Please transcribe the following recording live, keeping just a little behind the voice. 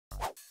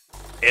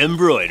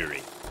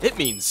Embroidery. It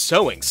means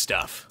sewing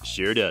stuff.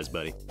 Sure does,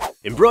 buddy.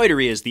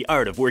 Embroidery is the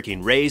art of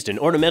working raised and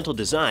ornamental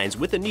designs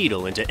with a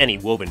needle into any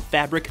woven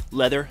fabric,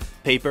 leather,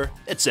 paper,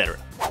 etc.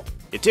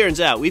 It turns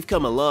out we've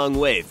come a long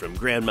way from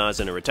grandmas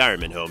in a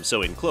retirement home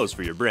sewing clothes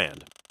for your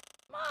brand.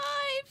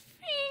 My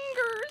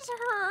fingers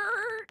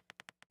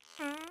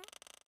hurt.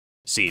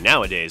 See,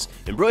 nowadays,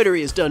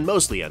 embroidery is done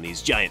mostly on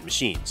these giant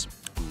machines.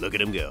 Look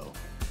at them go.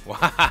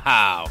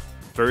 Wow.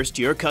 First,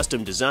 your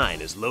custom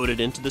design is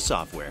loaded into the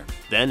software.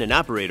 Then an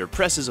operator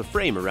presses a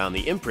frame around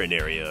the imprint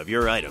area of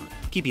your item,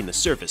 keeping the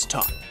surface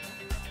taut.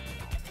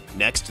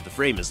 Next, the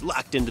frame is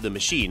locked into the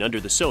machine under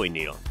the sewing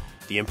needle.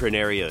 The imprint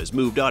area is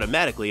moved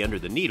automatically under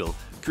the needle,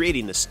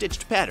 creating the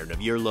stitched pattern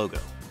of your logo.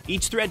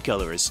 Each thread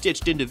color is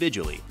stitched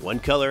individually, one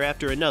color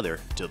after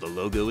another, till the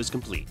logo is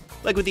complete.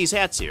 Like with these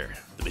hats here,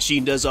 the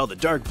machine does all the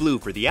dark blue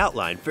for the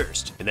outline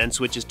first, and then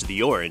switches to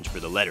the orange for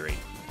the lettering.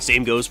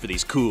 Same goes for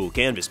these cool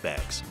canvas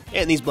bags,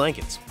 and these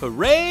blankets.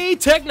 Hooray,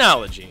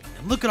 technology!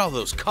 And look at all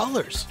those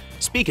colors.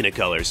 Speaking of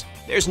colors,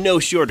 there's no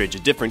shortage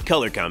of different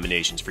color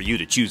combinations for you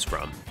to choose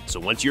from.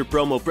 So once your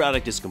promo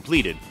product is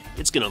completed,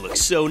 it's gonna look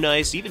so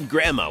nice, even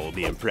Grandma will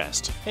be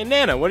impressed. Hey,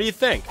 Nana, what do you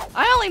think?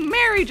 I only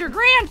married your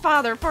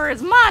grandfather for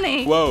his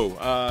money.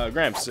 Whoa,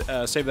 Gramps,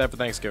 save that for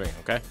Thanksgiving,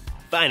 okay?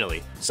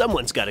 Finally,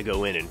 someone's gotta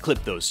go in and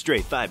clip those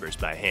stray fibers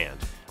by hand.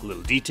 A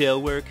little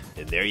detail work,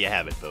 and there you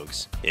have it,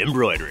 folks.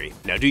 Embroidery.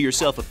 Now do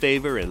yourself a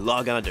favor and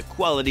log on to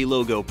Quality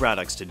Logo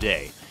Products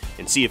today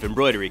and see if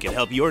embroidery can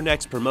help your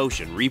next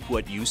promotion reap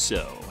what you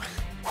sow.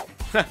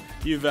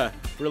 You've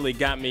really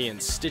got me in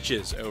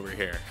stitches over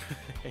here.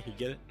 You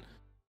get it?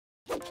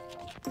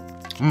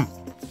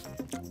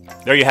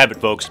 There you have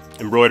it, folks.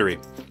 Embroidery.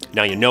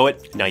 Now you know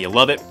it, now you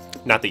love it.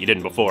 Not that you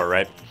didn't before,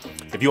 right?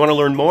 If you want to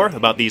learn more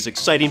about these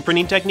exciting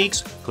printing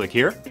techniques, click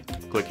here,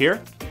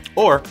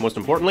 or, most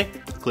importantly,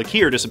 click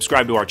here to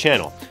subscribe to our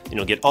channel, and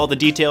you'll get all the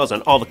details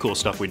on all the cool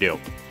stuff we do.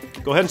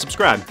 Go ahead and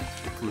subscribe.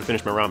 I'm gonna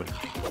finish my ramen.